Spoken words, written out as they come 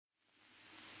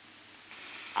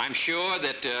I'm sure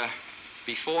that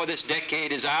before this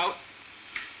decade is out,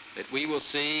 that we will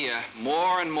see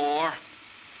more and more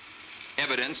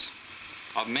evidence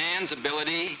of man's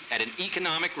ability at an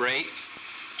economic rate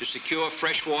to secure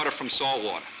fresh water from salt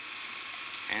water.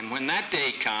 And when that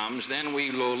day comes, then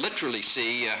we will literally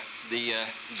see the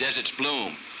deserts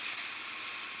bloom.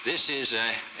 This is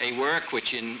a work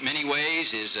which in many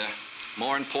ways is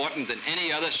more important than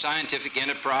any other scientific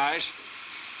enterprise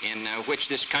in which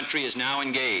this country is now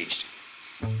engaged.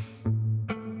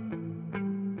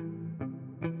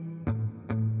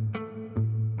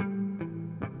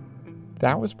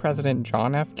 That was President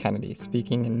John F. Kennedy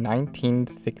speaking in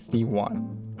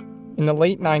 1961. In the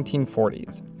late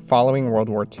 1940s, following World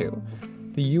War II,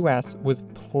 the U.S. was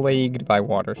plagued by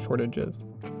water shortages.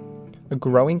 A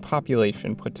growing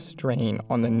population put strain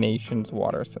on the nation's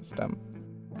water system.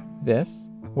 This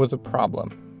was a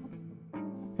problem.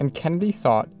 And Kennedy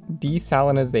thought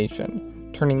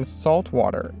desalinization, turning salt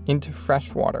water into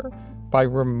fresh water by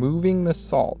removing the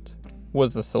salt,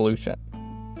 was the solution.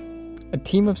 A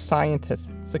team of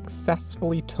scientists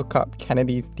successfully took up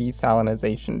Kennedy's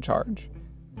desalinization charge.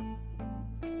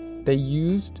 They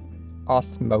used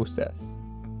osmosis,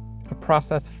 a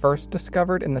process first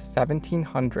discovered in the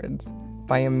 1700s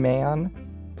by a man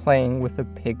playing with a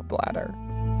pig bladder.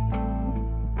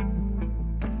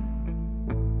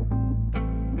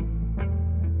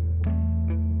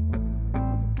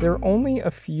 There are only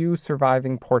a few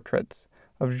surviving portraits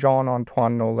of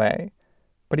Jean-Antoine Nollet,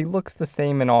 but he looks the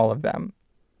same in all of them.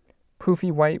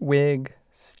 Poofy white wig,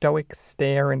 stoic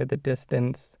stare into the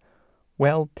distance,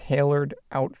 well-tailored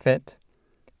outfit,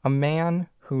 a man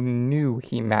who knew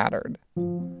he mattered.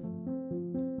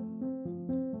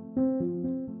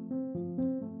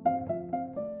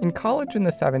 In college in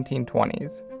the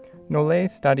 1720s,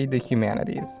 Nollet studied the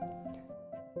humanities.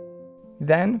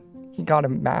 Then, he got a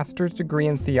master's degree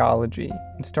in theology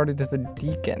and started as a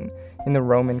deacon in the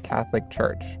Roman Catholic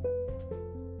Church.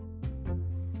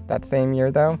 That same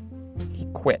year, though, he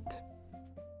quit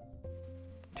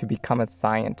to become a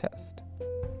scientist.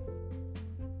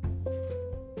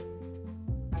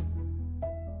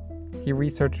 He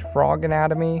researched frog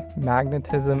anatomy,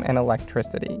 magnetism, and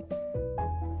electricity.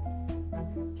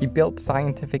 He built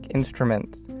scientific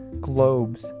instruments,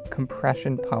 globes,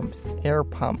 compression pumps, air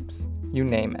pumps, you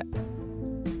name it.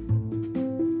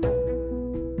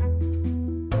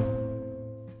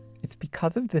 It's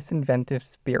because of this inventive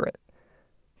spirit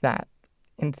that,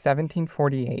 in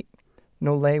 1748,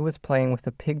 Nollet was playing with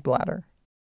a pig bladder.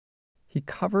 He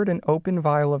covered an open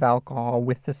vial of alcohol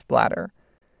with this bladder,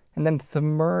 and then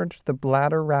submerged the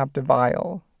bladder-wrapped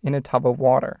vial in a tub of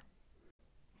water.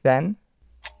 Then,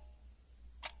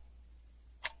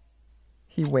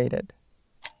 he waited.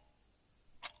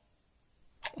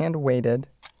 And waited.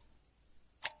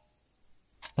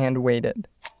 And waited.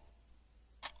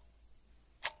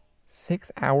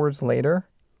 6 hours later,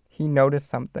 he noticed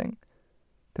something.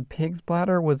 The pig's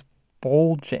bladder was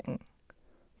bulging.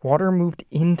 Water moved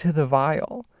into the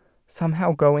vial,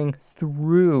 somehow going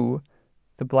through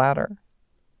the bladder.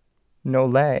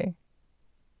 Nollet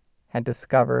had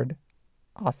discovered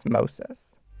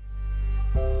osmosis.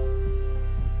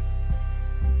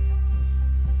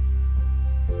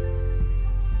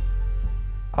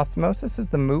 Osmosis is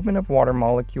the movement of water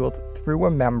molecules through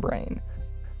a membrane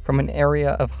from an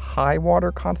area of high water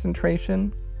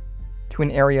concentration to an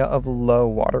area of low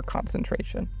water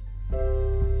concentration.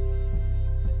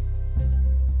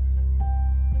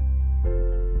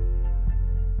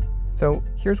 So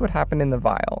here's what happened in the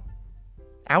vial.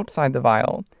 Outside the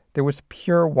vial, there was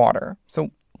pure water, so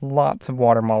lots of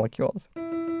water molecules.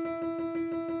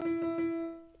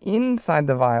 Inside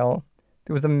the vial,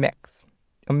 there was a mix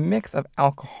of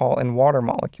alcohol and water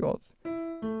molecules.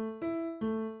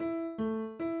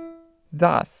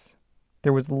 Thus,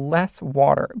 there was less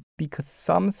water because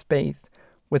some space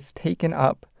was taken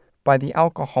up by the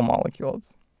alcohol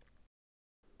molecules.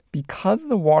 Because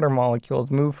the water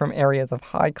molecules moved from areas of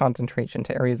high concentration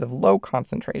to areas of low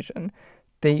concentration,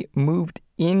 they moved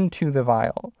into the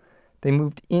vial. They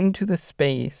moved into the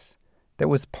space that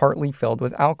was partly filled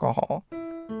with alcohol.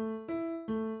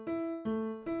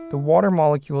 The water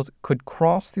molecules could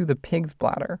cross through the pig's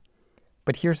bladder,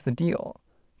 but here's the deal.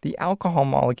 The alcohol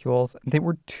molecules, they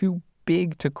were too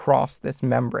big to cross this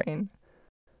membrane.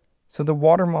 So the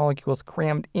water molecules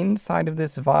crammed inside of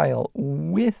this vial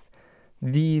with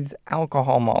these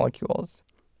alcohol molecules,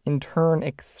 in turn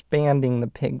expanding the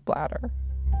pig bladder.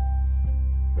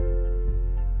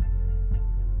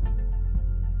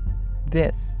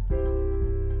 This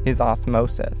is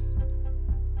osmosis.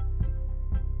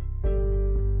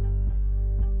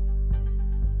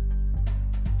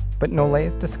 But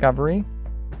Nolé's discovery,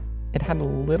 it had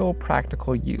little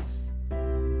practical use.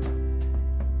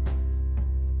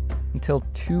 Until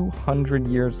 200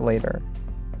 years later,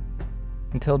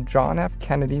 until John F.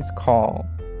 Kennedy's call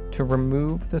to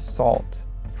remove the salt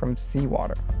from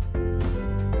seawater.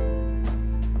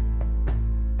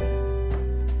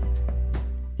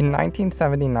 In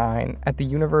 1979, at the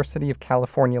University of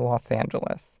California, Los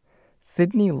Angeles,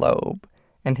 Sidney Loeb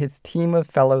and his team of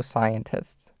fellow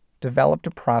scientists developed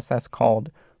a process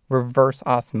called reverse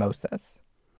osmosis.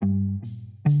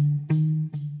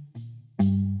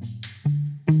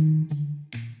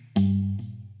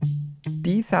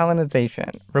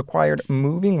 Desalination required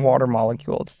moving water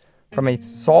molecules from a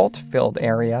salt-filled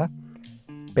area,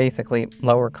 basically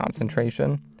lower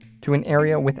concentration, to an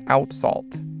area without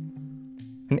salt,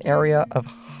 an area of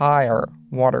higher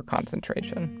water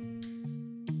concentration.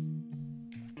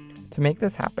 To make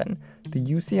this happen, the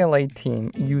UCLA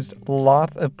team used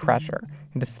lots of pressure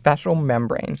and a special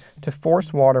membrane to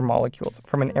force water molecules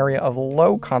from an area of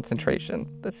low concentration,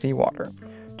 the seawater,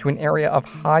 to an area of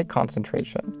high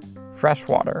concentration, fresh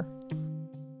water.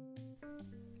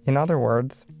 In other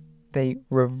words, they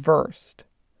reversed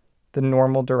the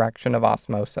normal direction of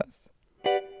osmosis.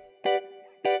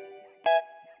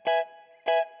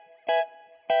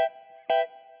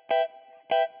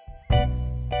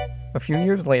 A few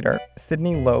years later,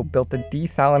 Sidney Loeb built a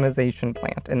desalination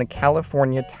plant in the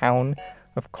California town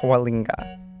of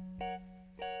Coalinga.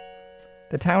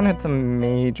 The town had some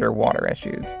major water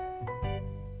issues.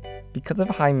 Because of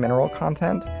high mineral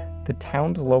content, the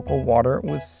town's local water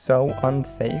was so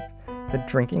unsafe that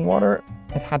drinking water,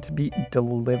 it had to be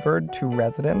delivered to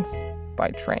residents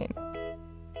by train.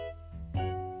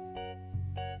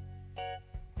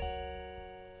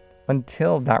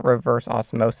 Until that reverse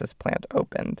osmosis plant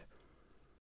opened.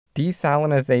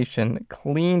 Desalination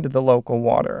cleaned the local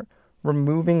water,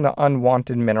 removing the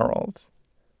unwanted minerals.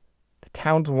 The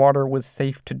town's water was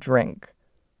safe to drink.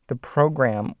 The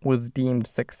program was deemed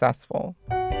successful.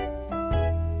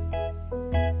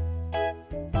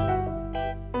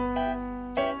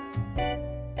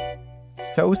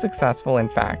 So successful, in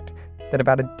fact, that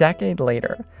about a decade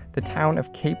later, the town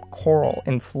of Cape Coral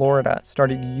in Florida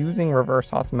started using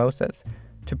reverse osmosis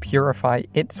to purify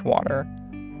its water.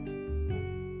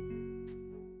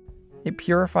 It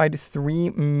purified 3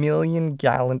 million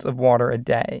gallons of water a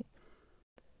day.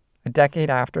 A decade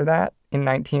after that, in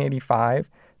 1985,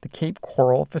 the Cape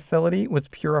Coral facility was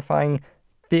purifying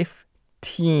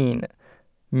 15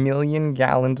 million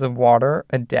gallons of water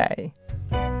a day.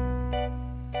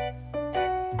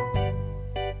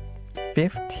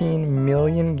 15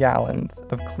 million gallons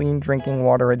of clean drinking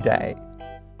water a day.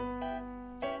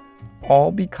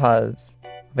 All because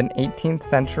of an 18th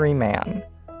century man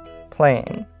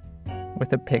playing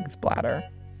with a pig's bladder.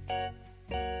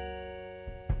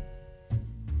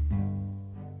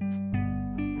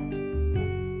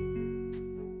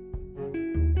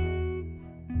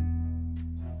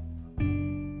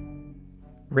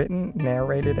 Written,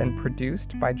 narrated, and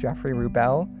produced by Jeffrey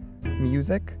Rubel.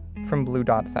 Music from Blue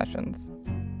Dot Sessions.